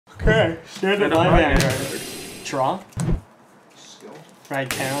Okay. Standard live Vanguard. Draw. Skill. Right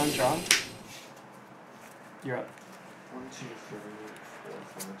down, draw. You're up. 1, 2, 3,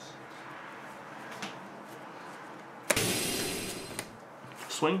 4,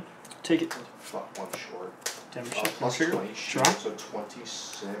 5. Swing. Take it. Fuck, 1 short. Damage Plus trigger. 20 Draw. shoot, so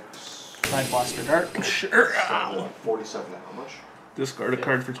 26. Right blaster dark. Sure. So 47 how much? Discard a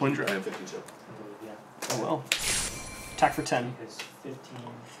card for twin drive. 52. Oh well. Attack for 10.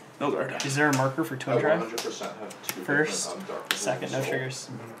 No guard. Is there a marker for twin I drive? 100% have 2 First, different, dark second, no soul. triggers.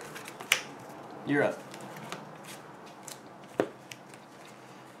 You're up.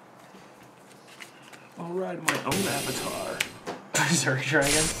 I'll ride my own avatar. Berserk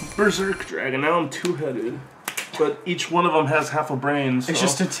Dragon. Berserk Dragon. Now I'm two-headed. But each one of them has half a brain, so... It's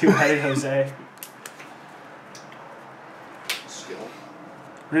just a two-headed Jose. Skill.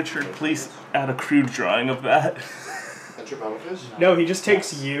 Richard, please add a crude drawing of that. Enter battle phase? No, he just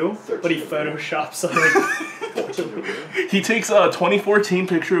takes you, but he 13. photoshops like... 14 to rear. He takes a 2014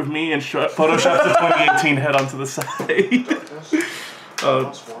 picture of me and photoshops the 2018 head onto the side. Darkness.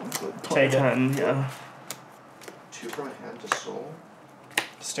 Plus 1. Take it. 10, yeah. 2 from hand to soul.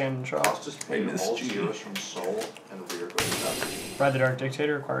 Stand and draw. Cost is paid missed all you. zeros from soul and rear goes back. Ride the Dark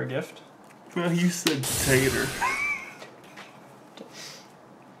Dictator, acquire a gift. Well, you said dictator.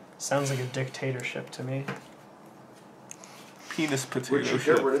 Sounds like a dictatorship to me. Penis potato Richard,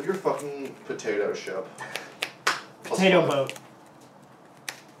 ship. get rid of your fucking potato ship. Potato +5. boat.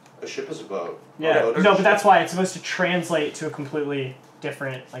 A ship is a boat. Yeah. A boat is No, a but ship. that's why it's supposed to translate to a completely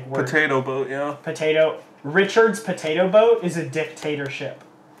different like word. Potato boat, yeah. Potato. Richard's potato boat is a dictatorship.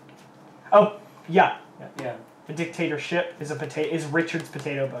 Oh, yeah. Yeah. A dictatorship is Richard's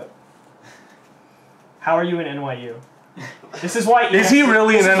potato boat. How are you in NYU? This is why. Is he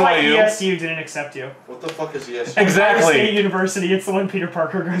really in This is why NYU? ESU didn't accept you. What the fuck is ES? Exactly. Ohio State University. It's the one Peter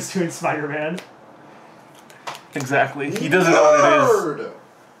Parker goes to in Spider-Man. Exactly. He doesn't know what it is. Nerd!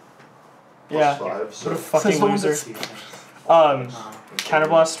 Yeah. +5, What a so fucking Says the one loser. that's-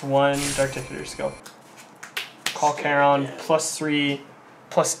 Counterblast 1, Dark Dictator skill. Call Charon, +3,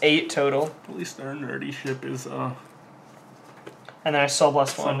 +8 total. At least our nerdy ship is, And then I Soul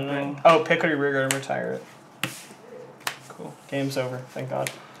Blast 1. And then, Something. oh, pick out your rear guard and retire it. Cool. Game's over, thank God.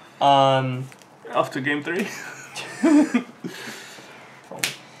 off to game 3.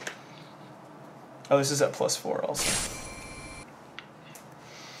 Oh, this is at +4 also.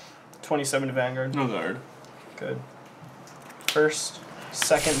 27 to Vanguard. No guard. Good. First,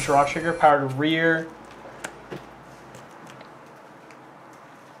 second draw trigger, power to rear.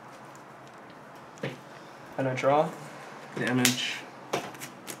 And I draw. Damage.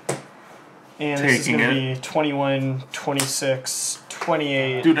 And this is Taking going to it. be 21, 26,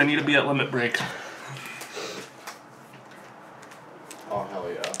 28. Dude, I need to be at limit break. oh hell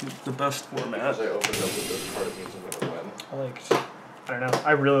yeah. The best format. Because I opened up with this card, it means I'm gonna win. I don't know.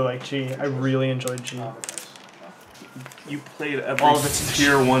 I really like G. I really enjoyed G. You played every All of its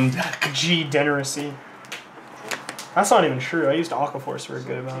tier 1 deck. G degeneracy. That's not even true. I used Aquaforce for a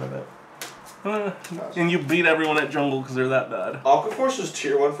good amount of it. And you beat everyone at jungle because they're that bad. Aquaforce was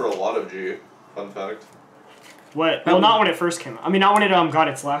tier 1 for a lot of G. Fun fact. What? Well, not when it first came out. I mean, not when it got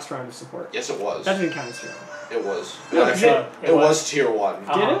its last round of support. Yes, it was. That didn't count as tier It was. No, It, 'cause actually, it it was. was tier 1.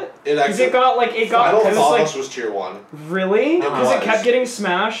 one. Did it? It Because actually. it got like it got. Final It was Thalos like was tier 1. really because it was. kept getting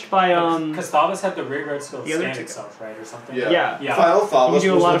smashed by Because Thalos had the rear guard skill The other stand two- itself, right, or something. Yeah. Yeah. Final You Thalos can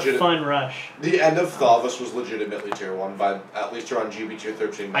do a was lot of legit. fun rush. The end of Thalos was legitimately tier 1 by at least around GB tier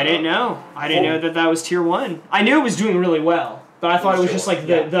 13. I didn't know. I didn't know that was tier 1. I knew it was doing really well, but I thought it was just like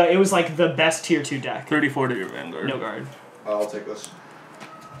it was like the best tier 2 deck. 34 to your Vanguard. No guard. I'll take this.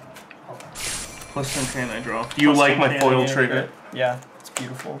 Plus 10 can I draw. Do you Plus like 10 my can, foil yeah, trigger? Yeah, it's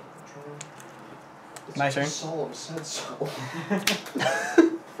beautiful. It's My turn. Solemn said so.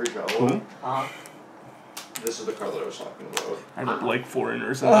 Freak out. Who? This is the card that I was talking about. I don't like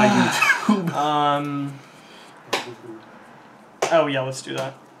foreigners on my YouTube. Oh yeah, let's do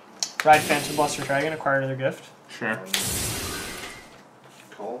that. Ride Phantom Buster Dragon, acquire another gift. Sure.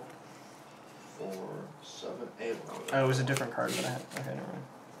 Call. 4, 7, 8. Oh, it was a different card that I had. Okay, never mind.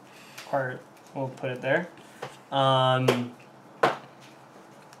 Acquire it. We'll put it there. Power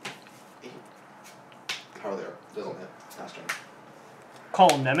there. Doesn't hit. Last turn. Call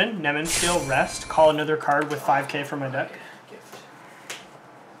Nemen. Nemen skill, rest. Call another card with 5k from my deck. Gift.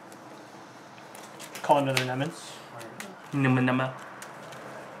 Call another Nemen. Numa numa.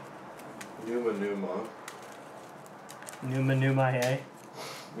 Numa. Numa, hey.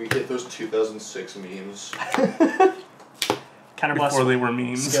 We hit those 2006 memes. Counterblast Before they were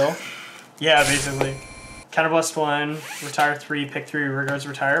memes. skill. Yeah, basically. Counterblast 1, retire 3, pick 3, regards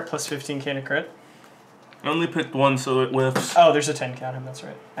retire, plus 15k to crit. I only picked one, so it whiffs. Oh, there's a 10 count him, that's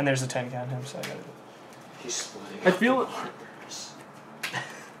right. And there's a 10 count him, so I got it. He's splitting. I feel it. Partners.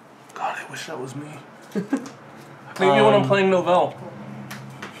 God, I wish that was me. Maybe when I'm playing Novell.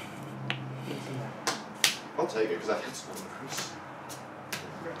 I'll take it because I hit some numbers.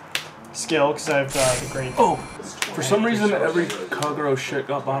 Skill, because I have the great. Oh, for some reason every Kagero shit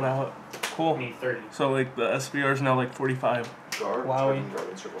got bought out. Cool. I need 30. So like the SVR is now like 45. Guard, Wowie. guard,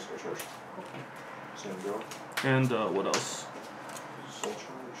 and circle soul charge. Same deal. And what else? Soul charge.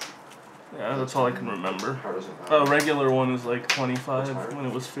 Yeah, that's all I can remember. How does it matter? The regular one is like 25 when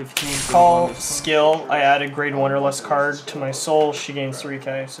it was 15. Call skill. I added grade 1 or less card to my soul. She gains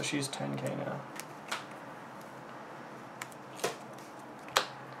 3k, so she's 10k now.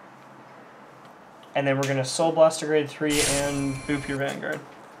 And then we're gonna Soul Blaster grade 3 and boop your Vanguard.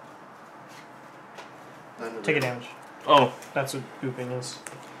 Take a damage. Oh, That's what booping is.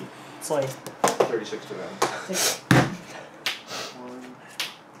 It's like 36 to them.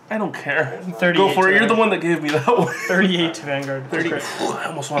 I don't care. 38 Go for to it. You're the Vanguard. one that gave me that one. 38 to Vanguard. 30. Crit. I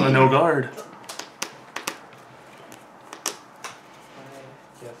almost want a no guard.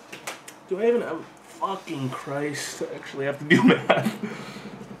 Do I even have fucking Christ? I actually have to do math.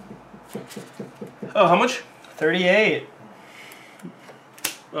 Oh, how much? 38.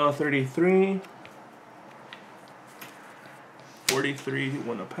 33. 43,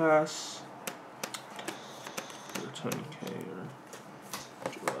 win a pass. Or 10k or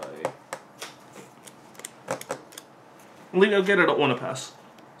July. I'll get it at one a pass.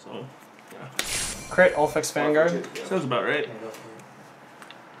 So, yeah. Crit, Ulfix Vanguard. Sounds about right. Yeah, go for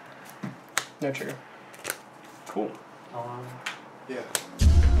it. No trigger. Cool. How long? Yeah.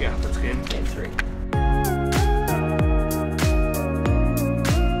 Yeah, that's game. Game 3.